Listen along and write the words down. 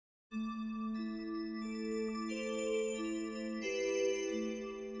You're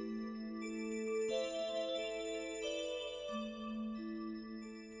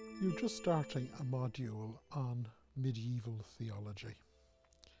just starting a module on medieval theology.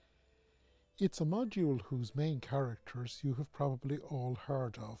 It's a module whose main characters you have probably all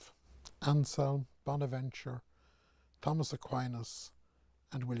heard of: Anselm, Bonaventure, Thomas Aquinas,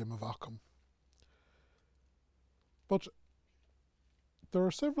 and William of Occam. But there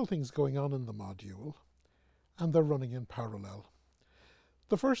are several things going on in the module, and they're running in parallel.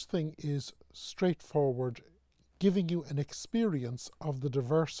 The first thing is straightforward, giving you an experience of the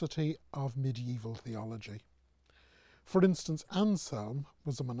diversity of medieval theology. For instance, Anselm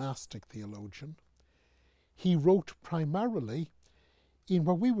was a monastic theologian. He wrote primarily in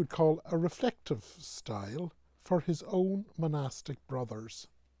what we would call a reflective style for his own monastic brothers.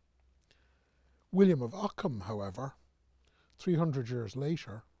 William of Occam, however, 300 years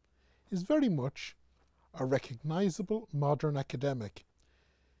later, is very much a recognisable modern academic.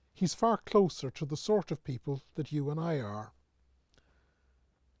 He's far closer to the sort of people that you and I are.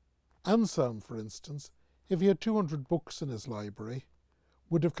 Anselm, for instance, if he had 200 books in his library,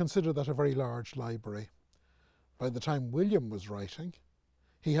 would have considered that a very large library. By the time William was writing,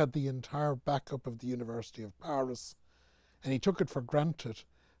 he had the entire backup of the University of Paris, and he took it for granted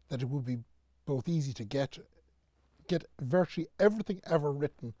that it would be both easy to get virtually everything ever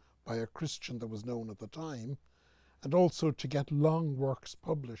written by a Christian that was known at the time, and also to get long works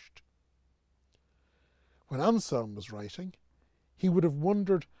published. When Anselm was writing, he would have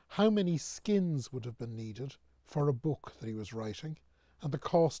wondered how many skins would have been needed for a book that he was writing, and the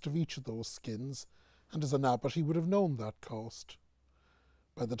cost of each of those skins, and as an abbot he would have known that cost.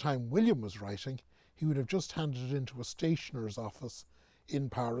 By the time William was writing, he would have just handed it into a stationer's office in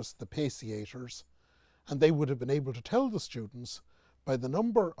Paris, the Paciators, and they would have been able to tell the students by the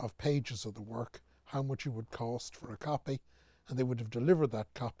number of pages of the work how much it would cost for a copy, and they would have delivered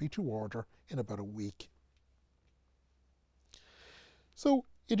that copy to order in about a week. So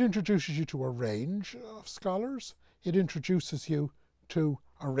it introduces you to a range of scholars, it introduces you to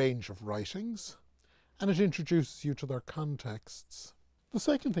a range of writings, and it introduces you to their contexts. The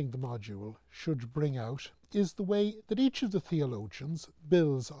second thing the module should bring out is the way that each of the theologians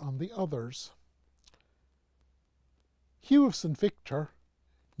builds on the others. Hugh of St Victor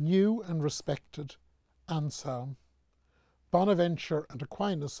knew and respected Anselm. Bonaventure and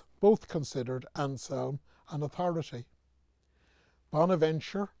Aquinas both considered Anselm an authority.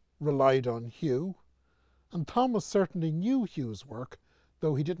 Bonaventure relied on Hugh, and Thomas certainly knew Hugh's work,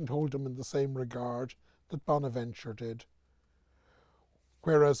 though he didn't hold him in the same regard that Bonaventure did.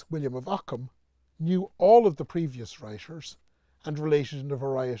 Whereas William of Occam knew all of the previous writers and related in a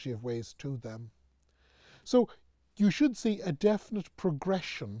variety of ways to them. So you should see a definite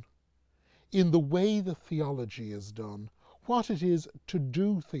progression in the way the theology is done, what it is to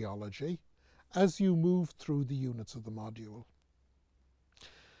do theology, as you move through the units of the module.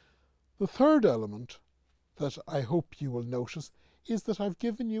 The third element that I hope you will notice is that I've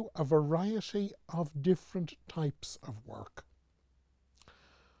given you a variety of different types of work.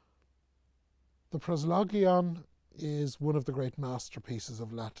 The Proslogion is one of the great masterpieces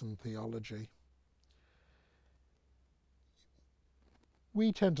of Latin theology.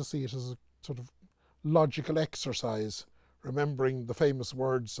 We tend to see it as a sort of logical exercise, remembering the famous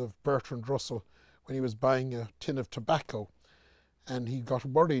words of Bertrand Russell when he was buying a tin of tobacco, and he got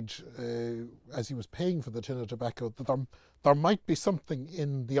worried as he was paying for the tin of tobacco that there might be something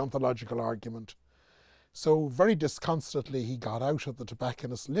in the ontological argument. So very disconsolately he got out of the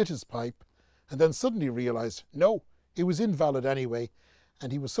tobacconist, lit his pipe, and then suddenly realised, no, it was invalid anyway,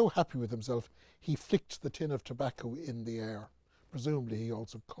 and he was so happy with himself he flicked the tin of tobacco in the air. Presumably he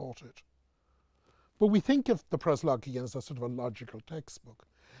also caught it. But we think of the Proslogion as a sort of a logical textbook.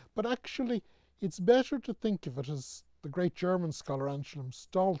 But actually, it's better to think of it, as the great German scholar Anselm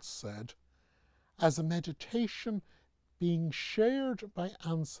Stolz said, as a meditation being shared by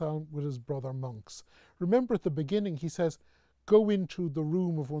Anselm with his brother monks. Remember at the beginning he says, go into the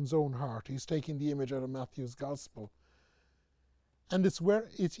room of one's own heart. He's taking the image out of Matthew's Gospel. And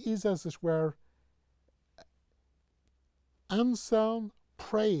it is as it were Anselm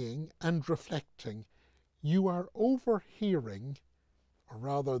praying and reflecting. You are overhearing, or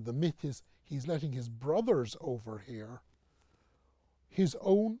rather the myth is he's letting his brothers overhear his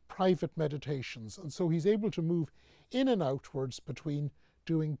own private meditations. And so he's able to move in and outwards between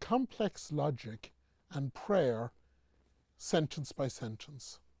doing complex logic and prayer, sentence by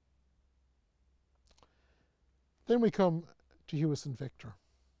sentence. Then we come to Hugh of St Victor.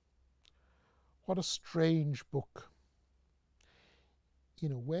 What a strange book.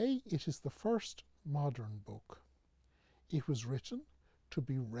 In a way, it is the first modern book. It was written to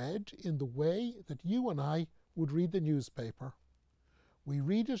be read in the way that you and I would read the newspaper. We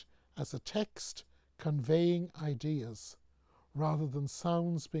read it as a text conveying ideas rather than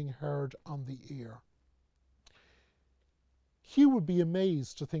sounds being heard on the ear. Hugh would be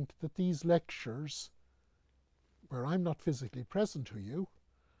amazed to think that these lectures, where I'm not physically present to you,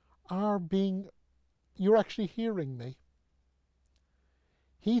 you're actually hearing me.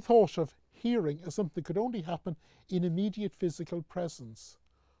 He thought of hearing as something that could only happen in immediate physical presence.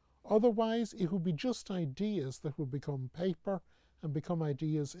 Otherwise, it would be just ideas that would become paper and become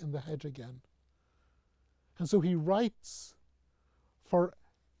ideas in the head again. And so he writes for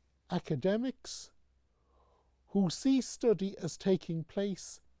academics who see study as taking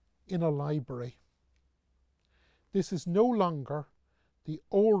place in a library. This is no longer the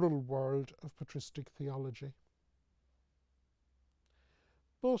oral world of patristic theology.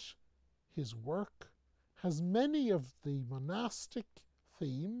 But his work has many of the monastic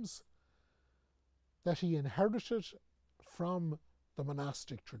themes that he inherited from the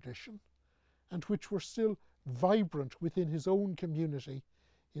monastic tradition and which were still vibrant within his own community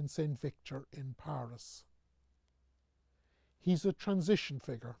in St Victor in Paris. He's a transition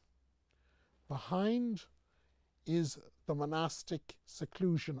figure. Behind is the monastic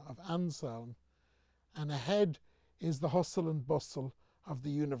seclusion of Anselm, and ahead is the hustle and bustle of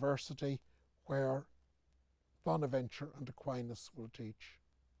the university where Bonaventure and Aquinas will teach.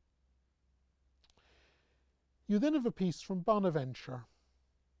 You then have a piece from Bonaventure.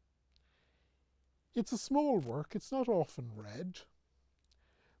 It's a small work, it's not often read,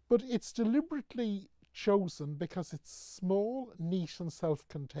 but it's deliberately chosen because it's small, neat and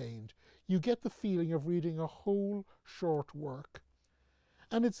self-contained. You get the feeling of reading a whole short work.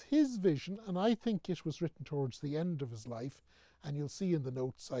 And it's his vision, and I think it was written towards the end of his life, and you'll see in the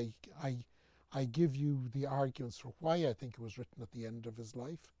notes I give you the arguments for why I think it was written at the end of his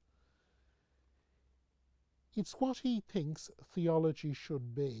life. It's what he thinks theology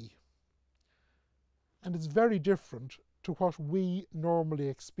should be. And it's very different to what we normally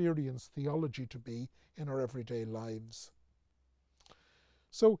experience theology to be in our everyday lives.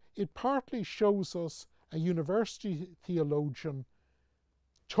 So it partly shows us a university theologian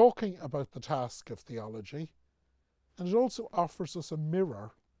talking about the task of theology, and it also offers us a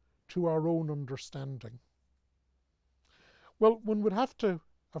mirror to our own understanding. Well, one would have to,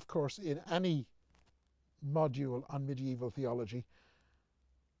 of course, in any module on medieval theology,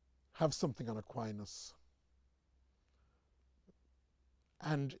 have something on Aquinas.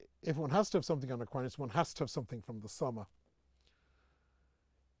 And if one has to have something on Aquinas, one has to have something from the Summa.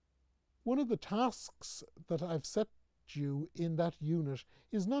 One of the tasks that I've set you in that unit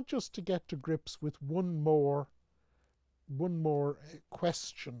is not just to get to grips with one more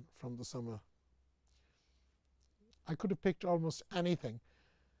question from the Summa. I could have picked almost anything.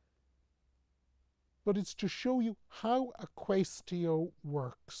 But it's to show you how a quaestio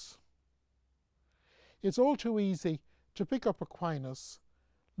works. It's all too easy to pick up Aquinas,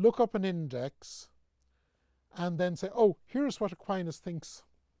 look up an index, and then say, oh, here's what Aquinas thinks.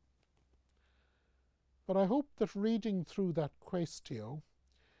 But I hope that reading through that quaestio,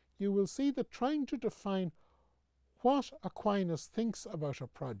 you will see that trying to define what Aquinas thinks about a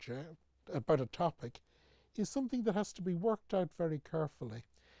project, about a topic, is something that has to be worked out very carefully.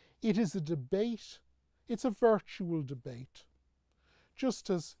 It is a debate. It's a virtual debate.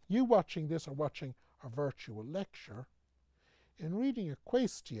 Just as you watching this are watching a virtual lecture, in reading a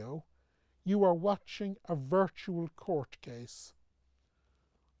quaestio, you are watching a virtual court case.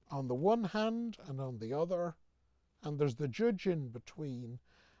 On the one hand and on the other, and there's the judge in between,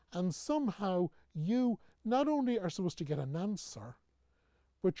 and somehow you not only are supposed to get an answer,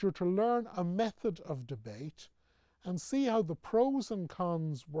 but you're to learn a method of debate and see how the pros and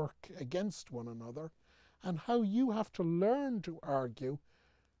cons work against one another, and how you have to learn to argue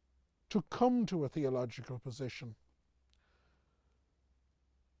to come to a theological position.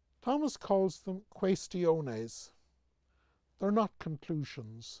 Thomas calls them quaestiones. They're not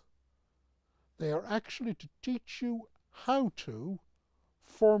conclusions. They are actually to teach you how to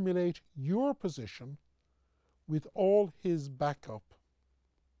formulate your position with all his backup.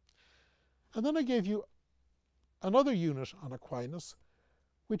 And then I gave you another unit on Aquinas,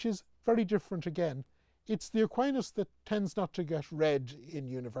 which is very different again. It's the Aquinas that tends not to get read in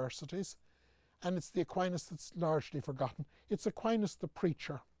universities, and it's the Aquinas that's largely forgotten. It's Aquinas the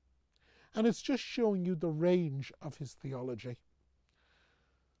preacher. And it's just showing you the range of his theology.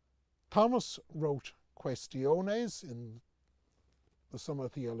 Thomas wrote Quaestiones in the Summa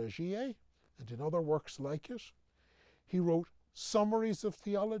Theologiae and in other works like it. He wrote summaries of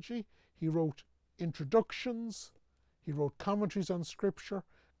theology, he wrote introductions, he wrote commentaries on Scripture,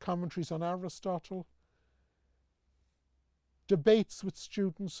 commentaries on Aristotle, debates with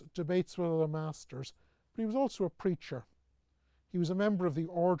students, debates with other masters, but he was also a preacher. He was a member of the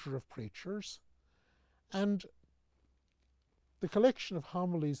Order of Preachers, and the collection of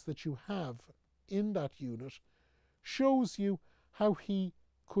homilies that you have in that unit shows you how he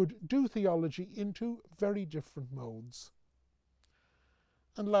could do theology in two very different modes.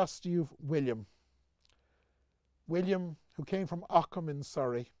 And last you've William. William, who came from Ockham in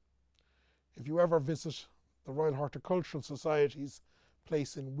Surrey. If you ever visit the Royal Horticultural Society's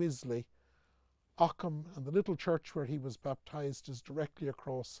place in Wisley, Ockham and the little church where he was baptised is directly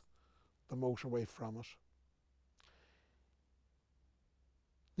across the motorway from it.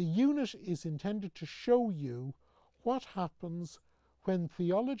 The unit is intended to show you what happens when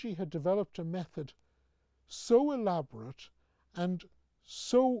theology had developed a method so elaborate and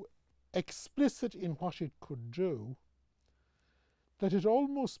so explicit in what it could do that it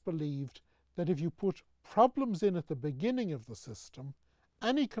almost believed that if you put problems in at the beginning of the system,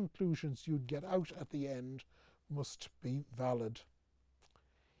 any conclusions you'd get out at the end must be valid.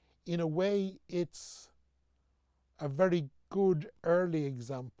 In a way, it's a very good early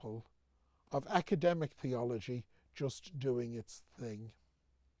example of academic theology just doing its thing.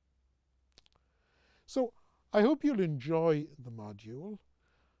 So I hope you'll enjoy the module.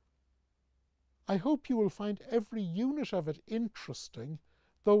 I hope you will find every unit of it interesting,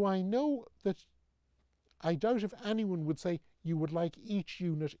 though I know that I doubt if anyone would say you would like each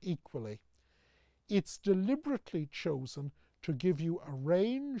unit equally. It's deliberately chosen to give you a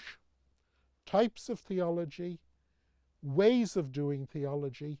range, types of theology, ways of doing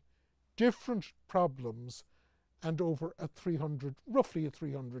theology, different problems, and over roughly a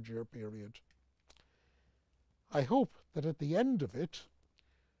 300-year period. I hope that at the end of it,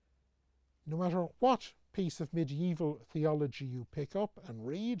 no matter what piece of medieval theology you pick up and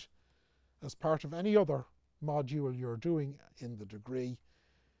read, as part of any other module you're doing in the degree,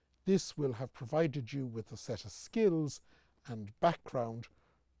 this will have provided you with a set of skills and background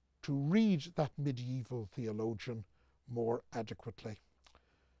to read that medieval theologian more adequately.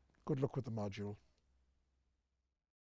 Good luck with the module.